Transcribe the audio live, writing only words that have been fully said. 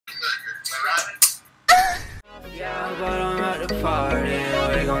Yeah, but I'm at the party,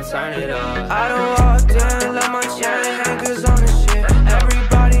 we gon' turn it up. I done walked in, left my chain hangers on the shit.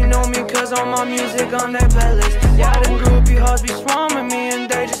 Everybody know me cause all my music on their playlist. Yeah, them groupie hoes be swarming me and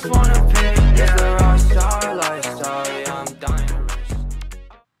they just wanna pay. It's the rock star lifestyle, yeah, I'm dying to risk.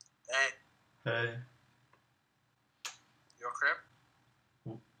 Hey. Your crib?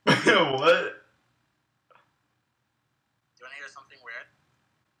 What? Do you wanna hear something weird?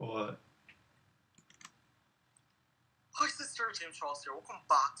 What? Hi sister, James Charles here. Welcome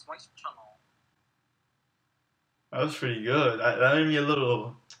back to my channel. That was pretty good. That made me a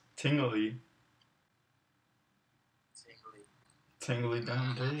little tingly. Tingly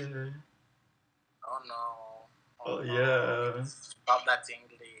down there. Oh no. Oh no. yeah. Stop that tingly.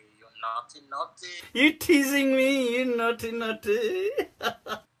 You naughty. You teasing me, you naughty.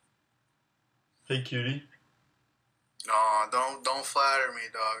 Hey cutie. No, don't flatter me,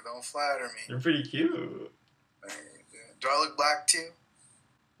 dog. Don't flatter me. You're pretty cute. Do I look black too?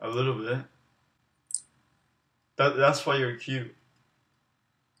 A little bit. That's why you're cute.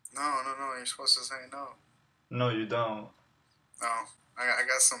 No. You're supposed to say no. No, you don't. No, I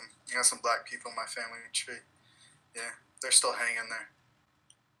got some black people in my family tree. Yeah, they're still hanging there.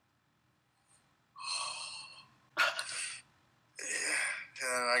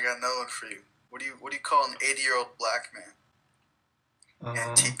 Yeah, I got another one for you. What do you call an 80-year-old black man?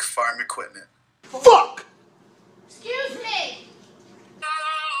 Antique farm equipment. Fuck! Excuse me!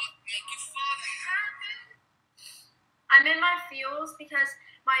 I'm in my feels because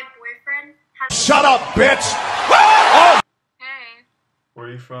my boyfriend has— Shut up, bitch! Hey. Where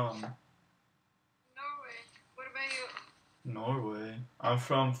are you from? Norway. What about you? Norway. I'm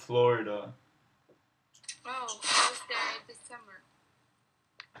from Florida. Oh, I was there this summer.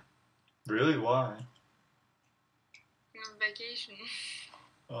 Really? Why? On vacation.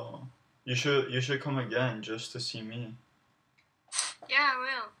 Oh. You should come again just to see me. Yeah, I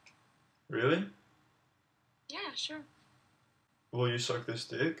will. Really? Yeah, sure. Will you suck this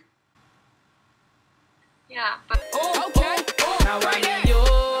dick? Yeah, but— Okay. Now I need you.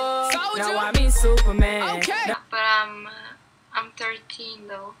 Now I mean Superman. Okay. But I'm 13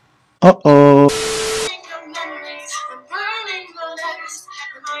 though. Uh-oh.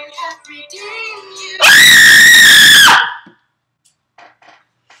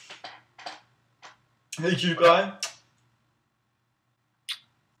 Hey, cute guy.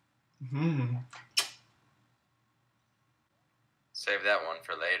 Save that one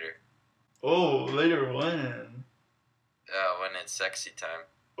for later. Oh, later when? When it's sexy time.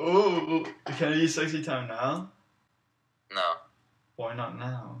 Oh, can it be sexy time now? No, Why not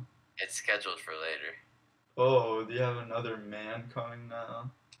now? it's scheduled for later. Oh, do you have another man coming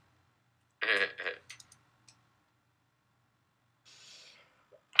now?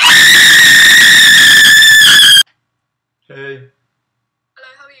 Hey. Hello,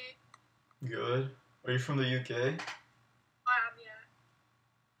 how are you? Good. Are you from the UK? I am, yeah.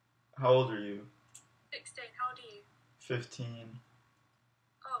 How old are you? 16. How old are you? 15.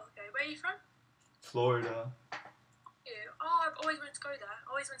 Oh, okay. Where are you from? Florida. You. Oh, I've always wanted to go there. I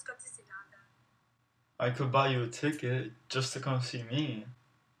always wanted to go to Disneyland there. I could buy you a ticket just to come see me.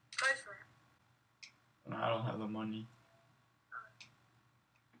 Go for it. And I don't have the money.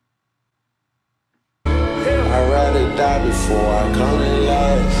 I'd rather die before I come in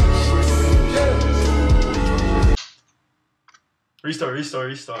last. Restart.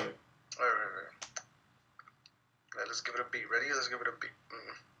 Right. Let's give it a beat. Ready? Let's give it a beat.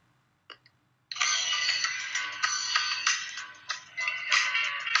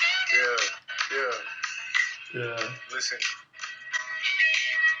 Yeah. Listen.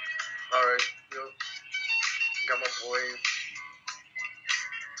 Alright, yo. Got my boy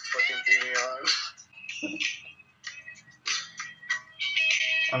fucking beat me on.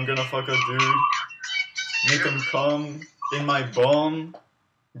 I'm gonna fuck a dude. Make him come in my bum.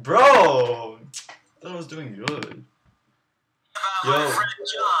 Bro! That was doing good. Yo. My friend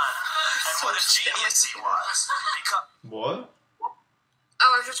John, and what a genius he was. What? Oh,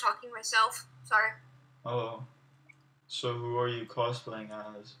 I was just talking to myself. Sorry. Oh. So who are you cosplaying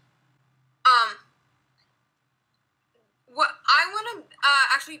as? What I want to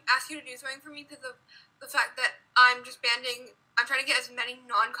actually ask you to do something for me because of the fact that I'm trying to get as many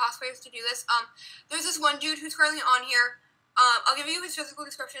non-cosplayers to do this. There's this one dude who's currently on here. I'll give you his physical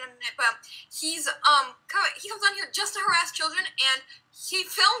description in a minute, but he comes on here just to harass children, and he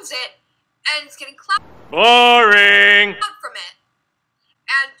films it, and it's getting Boring! from it.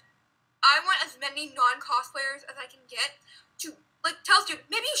 And I want as many non-cosplayers as I can get to, like, tell us, dude,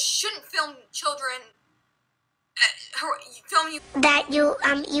 maybe you shouldn't film children Film you That you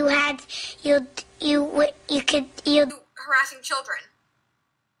harassing children.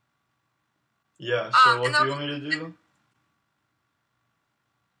 Yeah, so what and do you want me to do?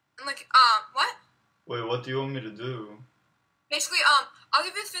 And like, what? Wait, what do you want me to do? Basically, I'll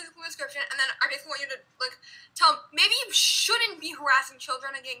give you a physical description, and then I basically want you to, like, tell them, maybe you shouldn't be harassing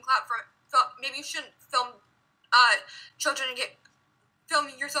children and getting clapped for it. Maybe you shouldn't film, children and film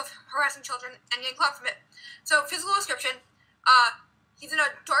yourself harassing children and getting clapped from it. So, physical description, he's in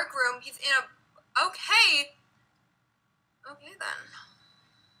a dark room, he's in a, okay then.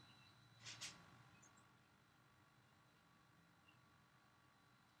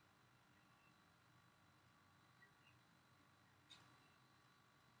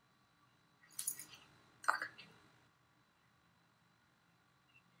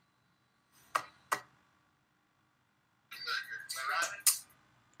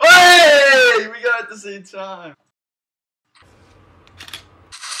 Hey! We got it at the same time.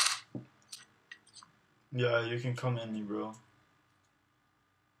 Yeah, you can come in, bro.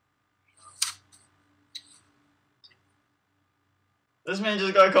 This man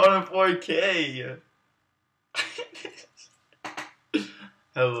just got caught in 4K.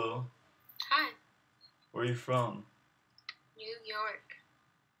 Hello. Hi. Where are you from? New York.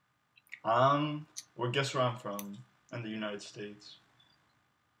 Well, guess where I'm from in the United States.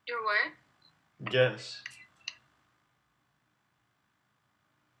 You're where? Guess.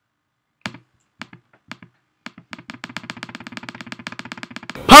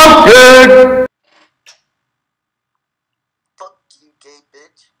 Fuck you, gay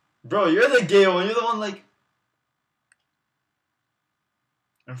bitch. Bro, you're the gay one. You're the one, like,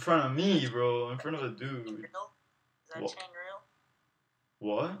 in front of me, bro. In front of a dude. Real? Is that What? chain real?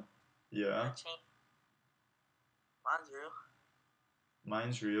 What? Yeah. That chain. Mine's real.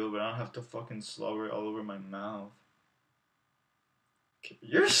 Mine's real, but I don't have to fucking slobber it all over my mouth.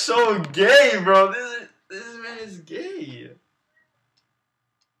 You're so gay, bro. This man is gay.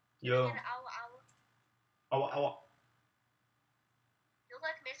 Yo. Ow. Ow. You look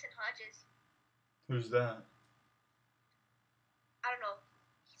like Mason Hodges. Who's that? I don't know.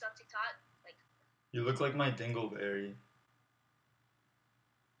 He's on TikTok. Like, You look like my dingleberry.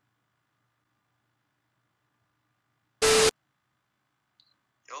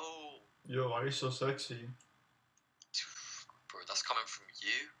 Yo, why are you so sexy? Bro, that's coming from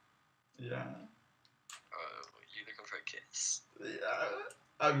you? Yeah. You looking for a kiss? Yeah.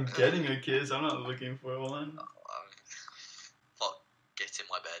 I'm getting a kiss. I'm not looking for one. Fuck, get in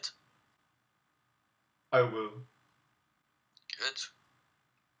my bed. I will. Good.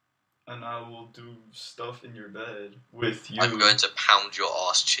 And I will do stuff in your bed with you. I'm going to pound your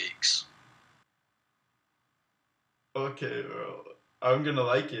ass cheeks. Okay, bro. I'm gonna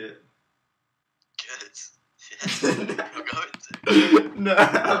like it. Good. Yes, you're going to.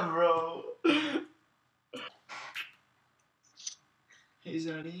 Nah, bro. Hey,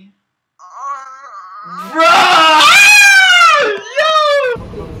 Zaddy. Bro! Yo!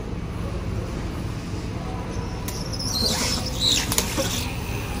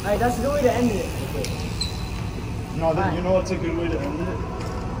 Alright, that's a good way to end it. No, you know what's a good way to end it?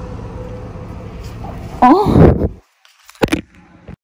 Oh.